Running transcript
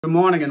Good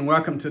morning and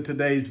welcome to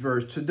today's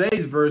verse.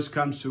 Today's verse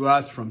comes to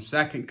us from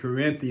 2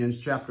 Corinthians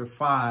chapter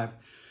 5,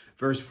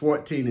 verse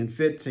 14 and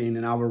 15,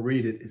 and I will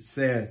read it. It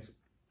says,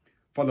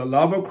 "For the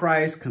love of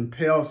Christ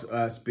compels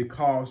us,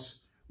 because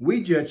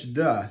we judge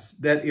thus,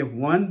 that if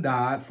one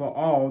died for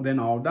all, then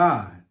all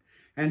died.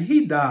 And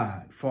he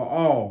died for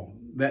all,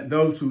 that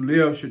those who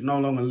live should no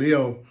longer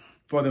live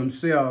for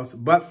themselves,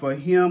 but for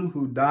him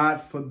who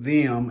died for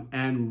them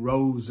and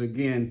rose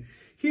again."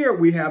 Here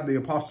we have the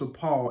Apostle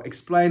Paul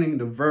explaining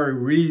the very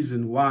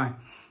reason why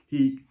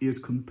he is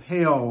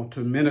compelled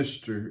to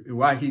minister,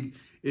 why he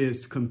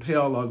is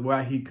compelled, or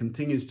why he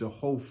continues to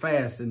hold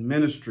fast in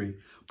ministry.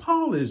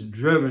 Paul is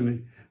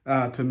driven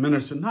to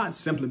minister not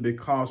simply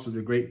because of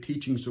the great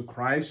teachings of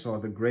Christ or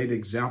the great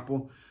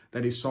example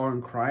that he saw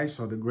in Christ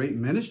or the great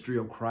ministry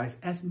of Christ,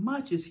 as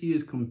much as he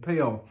is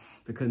compelled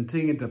to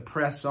continue to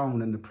press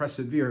on and to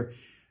persevere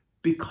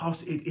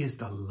because it is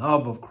the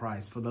love of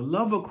Christ. For the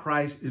love of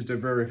Christ is the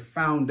very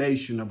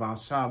foundation of our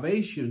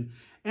salvation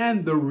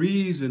and the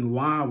reason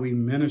why we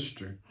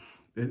minister.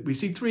 We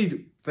see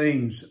three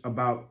things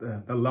about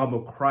the love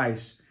of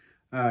Christ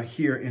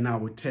here in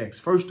our text.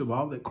 First of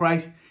all, that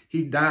Christ,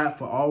 he died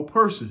for all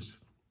persons,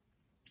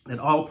 that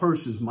all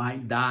persons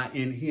might die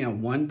in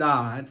him. One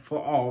died for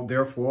all,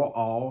 therefore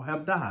all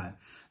have died.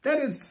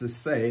 That is to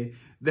say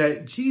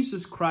that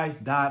Jesus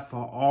Christ died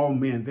for all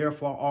men,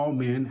 therefore all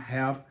men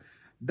have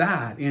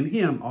died. In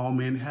him, all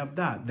men have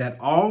died. That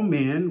all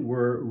men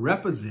were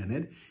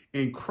represented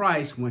in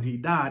Christ when he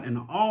died, and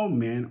all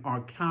men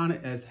are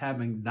counted as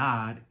having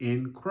died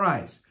in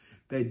Christ.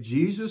 That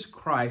Jesus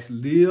Christ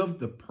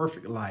lived the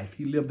perfect life.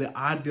 He lived the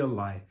ideal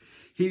life.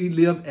 He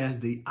lived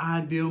as the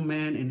ideal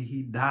man, and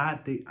he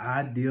died the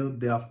ideal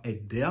death, a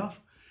death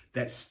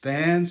that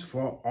stands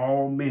for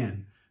all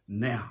men.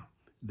 Now,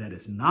 that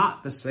is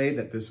not to say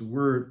that this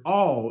word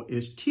all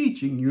is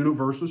teaching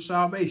universal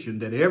salvation,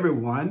 that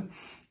everyone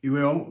you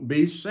will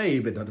be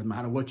saved. It doesn't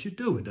matter what you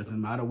do. It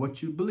doesn't matter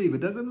what you believe. It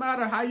doesn't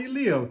matter how you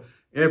live.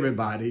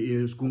 Everybody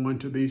is going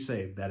to be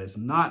saved. That is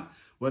not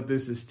what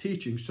this is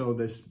teaching. So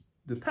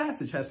the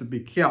passage has to be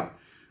kept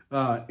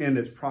in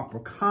its proper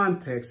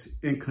context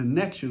in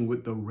connection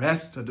with the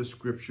rest of the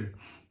scripture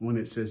when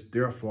it says,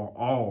 therefore,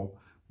 all.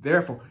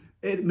 Therefore,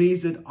 it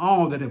means that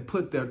all that have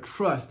put their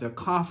trust, their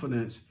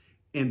confidence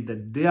in the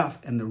death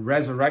and the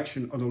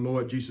resurrection of the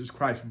Lord Jesus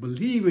Christ,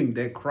 believing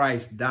that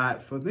Christ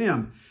died for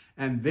them.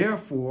 And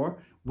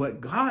therefore,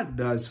 what God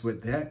does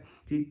with that,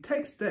 he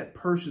takes that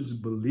person's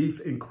belief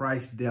in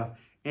Christ's death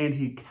and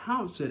he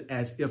counts it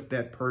as if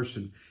that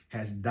person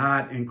has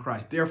died in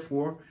Christ.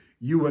 Therefore,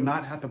 you will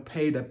not have to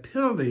pay the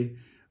penalty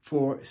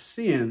for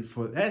sin,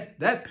 for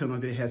that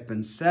penalty has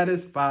been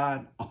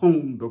satisfied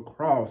on the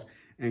cross.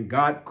 And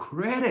God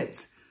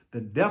credits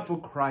the death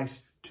of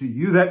Christ to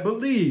you that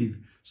believe,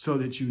 so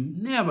that you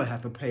never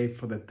have to pay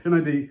for the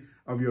penalty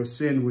of your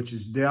sin, which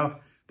is death.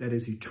 That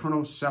is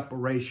eternal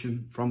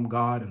separation from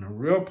God in a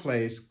real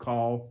place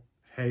called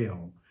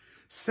hell.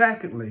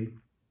 Secondly,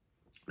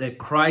 that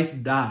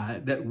Christ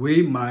died that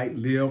we might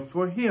live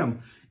for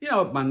him. You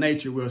know, by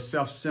nature, we're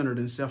self-centered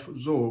and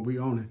self-absorbed.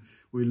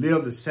 We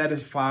live to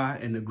satisfy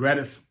and to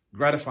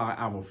gratify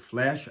our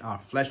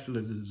fleshly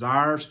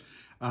desires,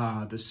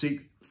 to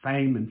seek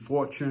fame and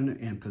fortune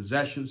and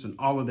possessions and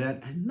all of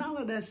that. And none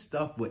of that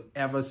stuff would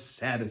ever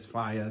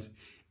satisfy us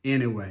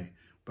anyway.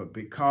 But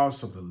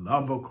because of the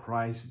love of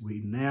Christ,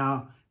 we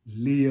now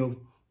live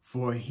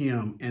for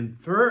him. And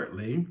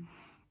thirdly,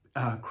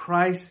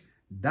 Christ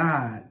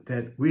died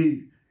that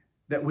we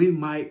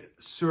might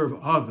serve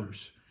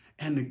others.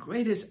 And the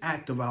greatest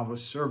act of our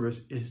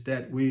service is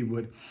that we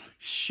would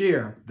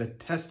share the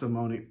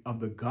testimony of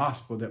the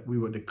gospel, that we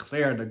would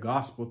declare the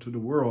gospel to the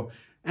world,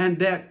 and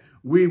that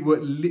we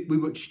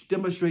would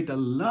demonstrate the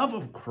love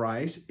of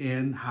Christ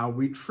in how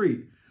we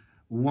treat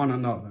one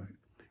another.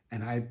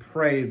 And I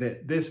pray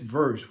that this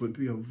verse would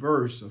be a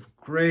verse of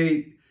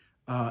great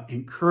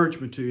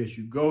encouragement to you as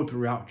you go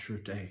throughout your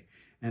day.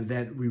 And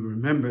that we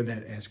remember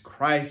that as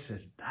Christ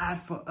has died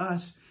for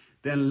us,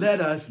 then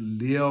let us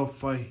live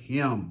for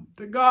him.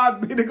 To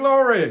God be the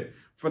glory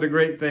for the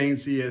great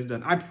things he has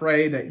done. I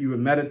pray that you would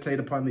meditate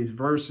upon these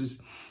verses,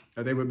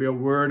 that they would be a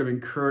word of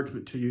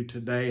encouragement to you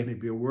today, and they'd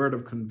be a word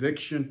of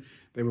conviction.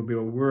 They would be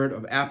a word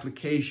of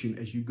application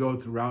as you go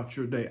throughout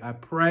your day. I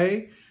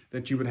pray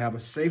that you would have a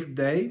safe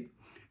day.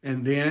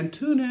 And then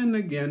tune in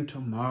again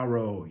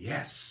tomorrow.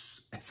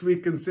 Yes, as we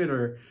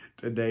consider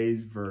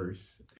today's verse.